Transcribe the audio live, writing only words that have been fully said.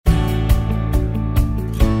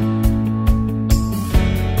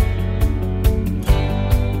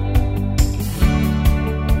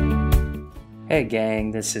Hey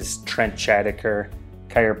gang, this is Trent Scheidecker,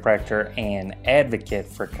 chiropractor and advocate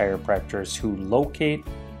for chiropractors who locate,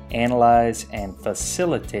 analyze, and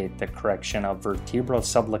facilitate the correction of vertebral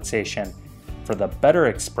subluxation for the better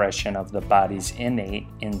expression of the body's innate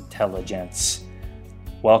intelligence.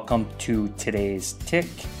 Welcome to today's Tick,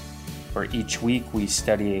 where each week we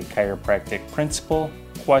study a chiropractic principle,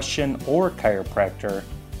 question, or chiropractor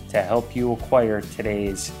to help you acquire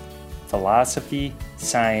today's philosophy,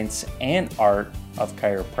 science, and art of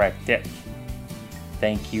chiropractic.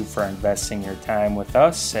 Thank you for investing your time with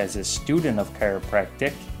us as a student of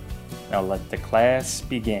chiropractic. Now let the class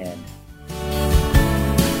begin.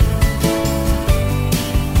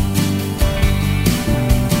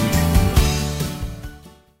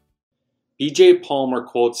 B.J. Palmer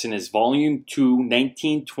quotes in his Volume 2,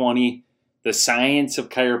 1920, The Science of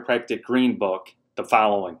Chiropractic Green Book, the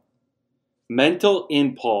following: mental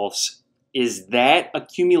impulse is that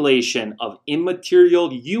accumulation of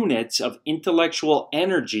immaterial units of intellectual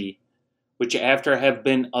energy which, after have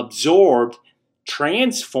been absorbed,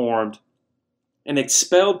 transformed, and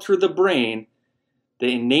expelled through the brain,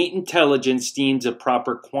 the innate intelligence deems a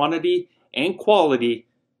proper quantity and quality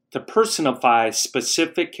to personify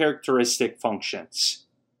specific characteristic functions.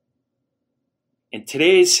 In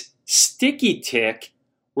today's Sticky Tick,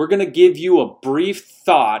 we're going to give you a brief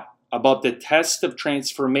thought about the test of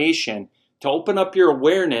transformation to open up your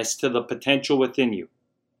awareness to the potential within you.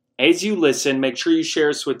 As you listen, make sure you share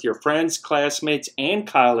us with your friends, classmates, and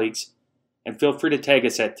colleagues, and feel free to tag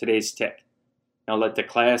us at today's Tick. Now let the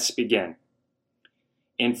class begin.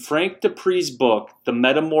 In Frank Dupree's book, The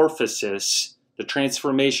Metamorphosis, The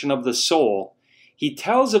Transformation of the Soul, he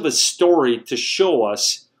tells of a story to show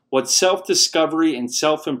us what self-discovery and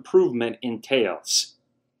self-improvement entails.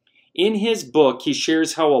 In his book, he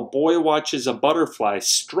shares how a boy watches a butterfly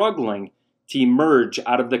struggling to emerge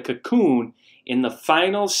out of the cocoon in the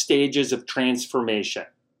final stages of transformation.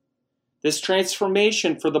 This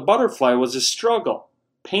transformation for the butterfly was a struggle,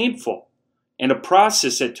 painful, and a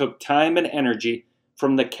process that took time and energy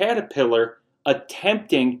from the caterpillar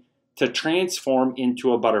attempting to transform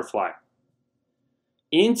into a butterfly.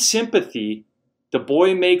 In sympathy, the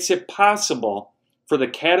boy makes it possible for the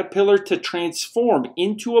caterpillar to transform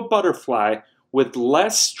into a butterfly with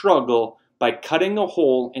less struggle by cutting a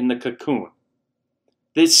hole in the cocoon.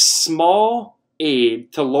 This small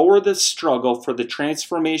aid to lower the struggle for the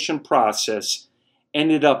transformation process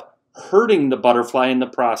ended up hurting the butterfly in the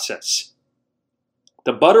process.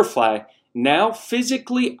 The butterfly, now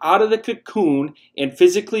physically out of the cocoon and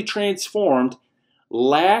physically transformed,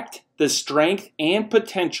 lacked the strength and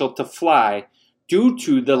potential to fly due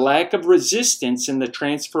to the lack of resistance in the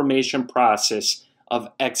transformation process of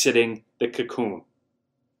exiting the cocoon.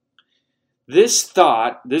 This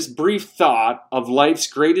brief thought of life's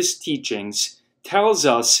greatest teachings tells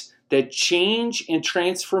us that change and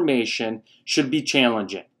transformation should be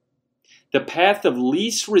challenging. The path of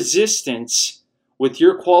least resistance with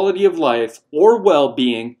your quality of life or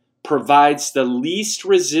well-being provides the least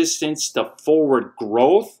resistance to forward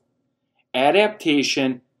growth,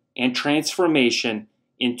 adaptation, and transformation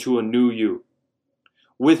into a new you.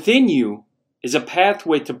 Within you is a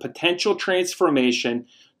pathway to potential transformation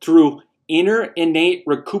through inner innate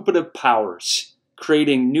recuperative powers,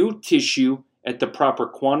 creating new tissue at the proper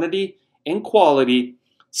quantity and quality,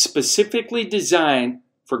 specifically designed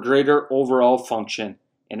for greater overall function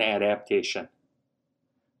and adaptation.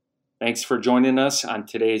 Thanks for joining us on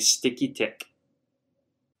today's Sticky Tick.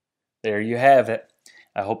 There you have it.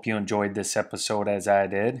 I hope you enjoyed this episode as I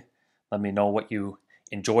did. Let me know what you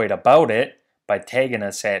enjoyed about it by tagging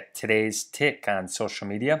us at today's Tick on social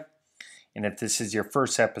media. And if this is your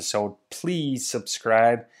first episode, please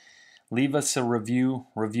subscribe. Leave us a review.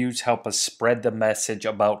 Reviews help us spread the message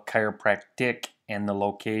about chiropractic and the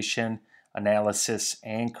location, analysis,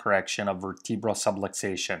 and correction of vertebral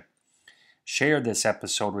subluxation. Share this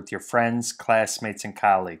episode with your friends, classmates, and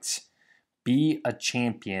colleagues. Be a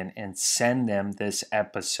champion and send them this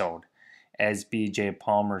episode. As B.J.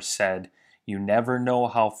 Palmer said, you never know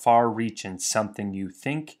how far-reaching something you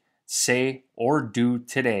think, say, or do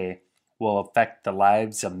today will affect the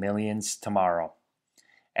lives of millions tomorrow.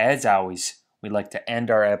 As always, we like to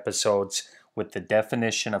end our episodes with the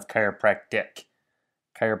definition of chiropractic.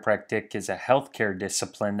 Chiropractic is a healthcare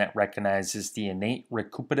discipline that recognizes the innate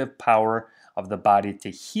recuperative power of the body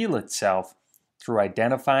to heal itself through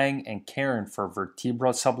identifying and caring for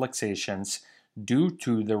vertebral subluxations due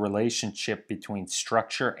to the relationship between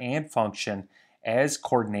structure and function as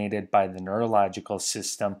coordinated by the neurological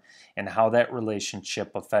system and how that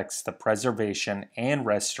relationship affects the preservation and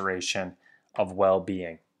restoration of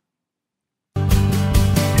well-being.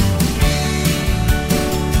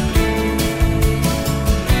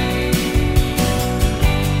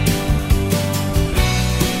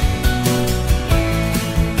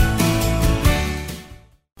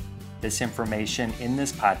 This information in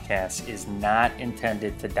this podcast is not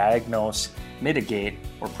intended to diagnose, mitigate,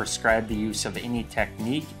 or prescribe the use of any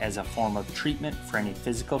technique as a form of treatment for any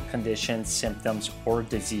physical conditions, symptoms, or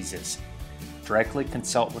diseases. Directly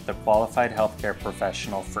consult with a qualified healthcare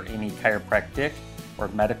professional for any chiropractic or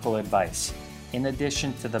medical advice. In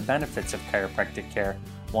addition to the benefits of chiropractic care,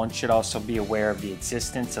 one should also be aware of the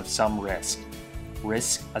existence of some risk.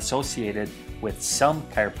 Risks associated with some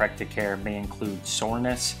chiropractic care may include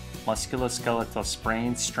soreness, musculoskeletal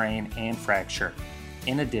sprain, strain, and fracture.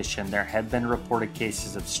 In addition, there have been reported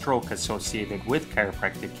cases of stroke associated with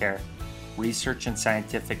chiropractic care. Research and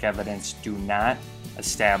scientific evidence do not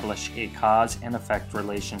establish a cause and effect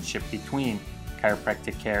relationship between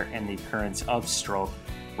chiropractic care and the occurrence of stroke.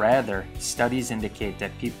 Rather, studies indicate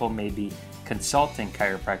that people may be consulting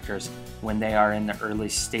chiropractors when they are in the early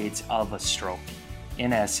stages of a stroke.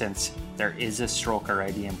 In essence, there is a stroke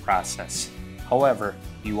already in process. However,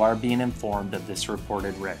 you are being informed of this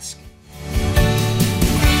reported risk.